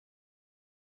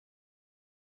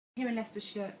Here in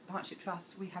Leicestershire Partnership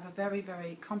Trust we have a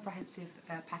very comprehensive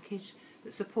package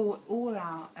that support all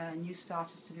our new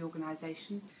starters to the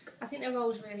organisation. I think their role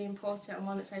is really important and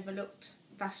one that's overlooked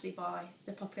vastly by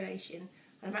the population,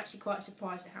 and I'm actually quite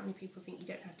surprised at how many people think you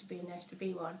don't have to be a nurse to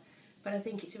be one. But I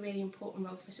think it's a really important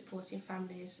role for supporting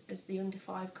families, as the under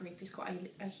 5 group is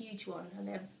quite a huge one and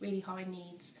they have really high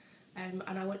needs, and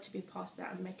I want to be part of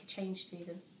that and make a change to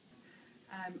them.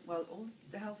 Well, all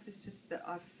the health visitors that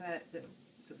I've that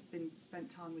sort of been spent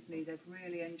time with me, they've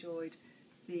really enjoyed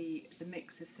the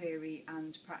mix of theory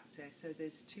and practice. So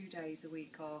there's 2 days a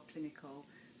week are clinical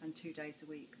and 2 days a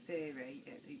week theory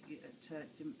at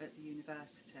the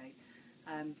university,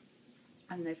 and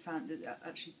they've found that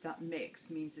actually that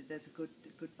mix means that there's a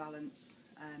good balance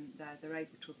there. They're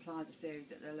able to apply the theory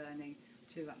that they're learning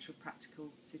to actual practical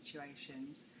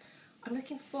situations. I'm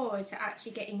looking forward to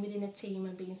actually getting within a team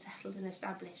and being settled and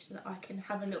established so that I can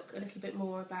have a look a little bit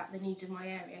more about the needs of my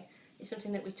area. It's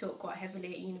something that we talk quite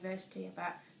heavily at university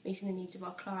about, meeting the needs of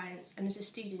our clients, and as a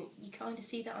student you kind of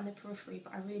see that on the periphery,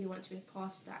 but I really want to be a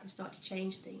part of that and start to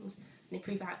change things and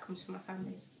improve outcomes for my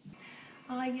families.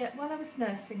 While I was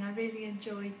nursing, I really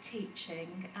enjoyed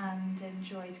teaching and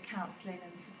enjoyed counselling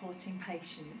and supporting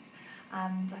patients,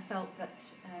 and I felt that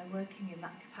working in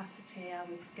that capacity I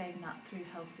would gain that through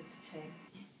health visiting.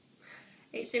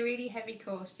 It's a really heavy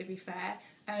course, to be fair,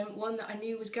 one that I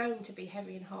knew was going to be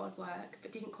heavy and hard work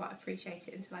but didn't quite appreciate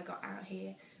it until I got out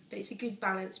here. But it's a good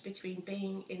balance between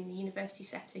being in the university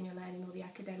setting and learning all the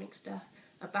academic stuff,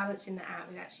 and balancing that out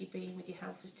with actually being with your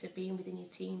health visitor, being within your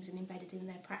teams and embedded in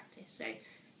their practice. So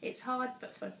it's hard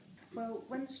but fun. Well,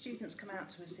 when the students come out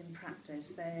to us in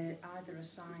practice, they're either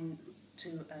assigned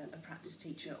to a practice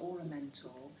teacher or a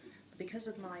mentor. Because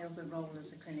of my other role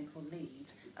as a clinical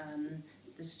lead,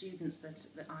 the students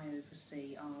that I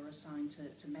oversee are assigned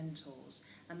to mentors,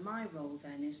 and my role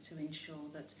then is to ensure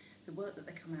that the work that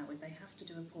they come out with, they have to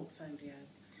do a portfolio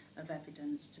of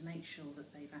evidence to make sure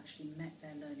that they've actually met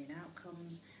their learning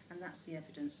outcomes, and that's the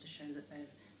evidence to show that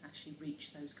they've actually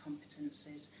reached those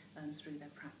competencies through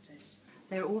their practice.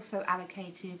 They're also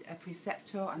allocated a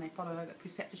preceptor and they follow a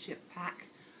preceptorship pack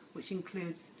which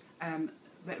includes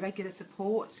regular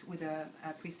support with a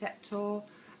preceptor,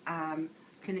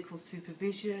 clinical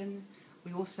supervision.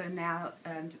 We also now,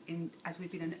 as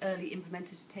we've been an early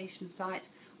implementation site,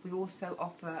 we also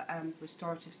offer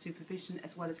restorative supervision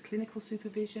as well as clinical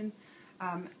supervision,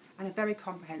 and a very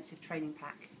comprehensive training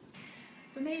pack.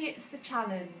 For me it's the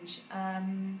challenge.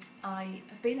 I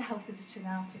have been a health visitor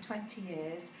now for 20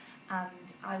 years,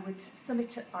 and I would sum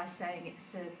it up by saying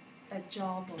it's a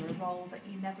job or a role that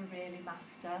you never really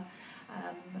master.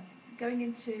 Going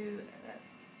into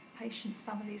patients'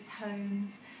 families'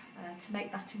 homes to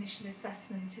make that initial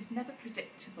assessment is never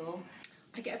predictable.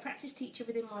 I get a practice teacher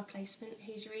within my placement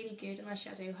who's really good, and I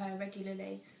shadow her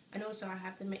regularly, and also I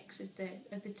have the mix of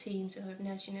the team, so I have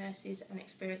nurses and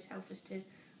experienced health visitors,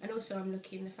 and also I'm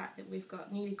lucky in the fact that we've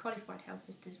got newly qualified health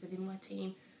visitors within my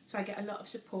team, so I get a lot of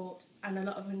support and a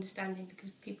lot of understanding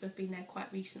because people have been there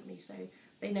quite recently, so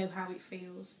they know how it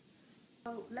feels.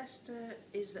 Well, Leicester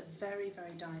is a very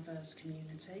diverse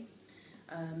community.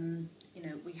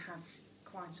 We have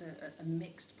quite a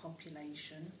mixed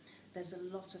population. There's a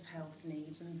lot of health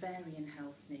needs and varying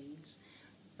health needs,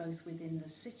 both within the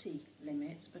city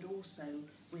limits but also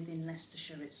within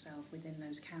Leicestershire itself, within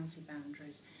those county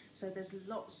boundaries. So there's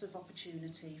lots of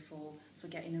opportunity for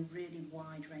getting a really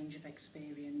wide range of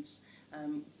experience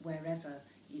wherever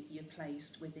you're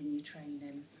placed within your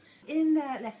training. In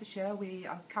Leicestershire we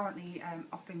are currently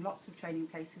offering lots of training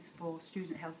places for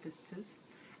student health visitors.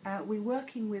 We're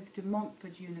working with De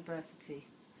Montfort University.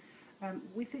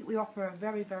 We think we offer a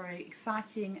very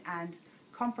exciting and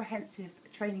comprehensive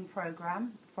training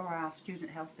programme for our student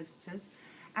health visitors,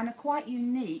 and are quite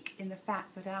unique in the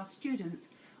fact that our students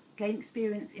gain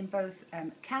experience in both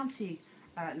county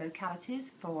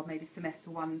localities for maybe semester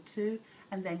 1 and 2,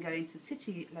 and then go into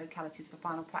city localities for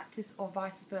final practice, or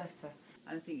vice versa.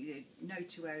 And I think no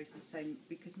 2 areas are the same,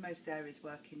 because most areas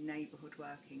work in neighbourhood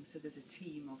working, so there's a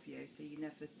team of you, so you're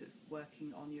never sort of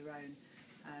working on your own,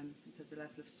 and so the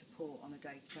level of support on a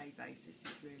day-to-day basis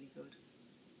is really good.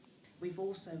 We've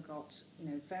also got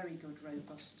very good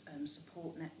robust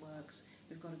support networks.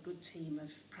 We've got a good team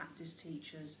of practice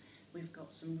teachers. We've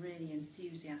got some really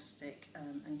enthusiastic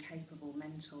and capable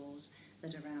mentors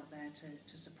that are out there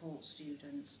to support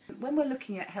students. When we're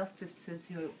looking at health visitors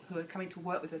who are coming to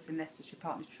work with us in Leicestershire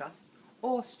Partnership Trust,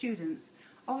 or students,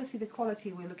 obviously the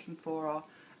quality we're looking for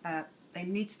are they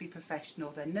need to be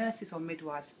professional. They're nurses or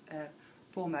midwives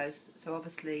foremost, so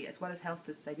obviously as well as health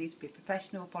visitors they need to be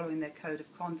professional, following their code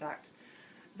of conduct.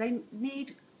 They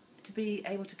need to be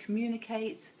able to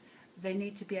communicate They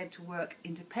need to be able to work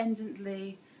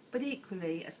independently, but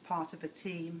equally as part of a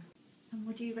team. And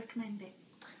would you recommend it?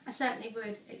 I certainly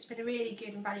would. It's been a really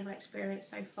good and valuable experience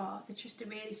so far. The Trust are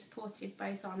really supportive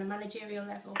both on a managerial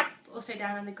level but also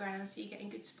down on the ground, so you're getting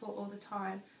good support all the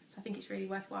time. So I think it's really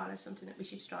worthwhile and something that we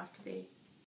should strive to do.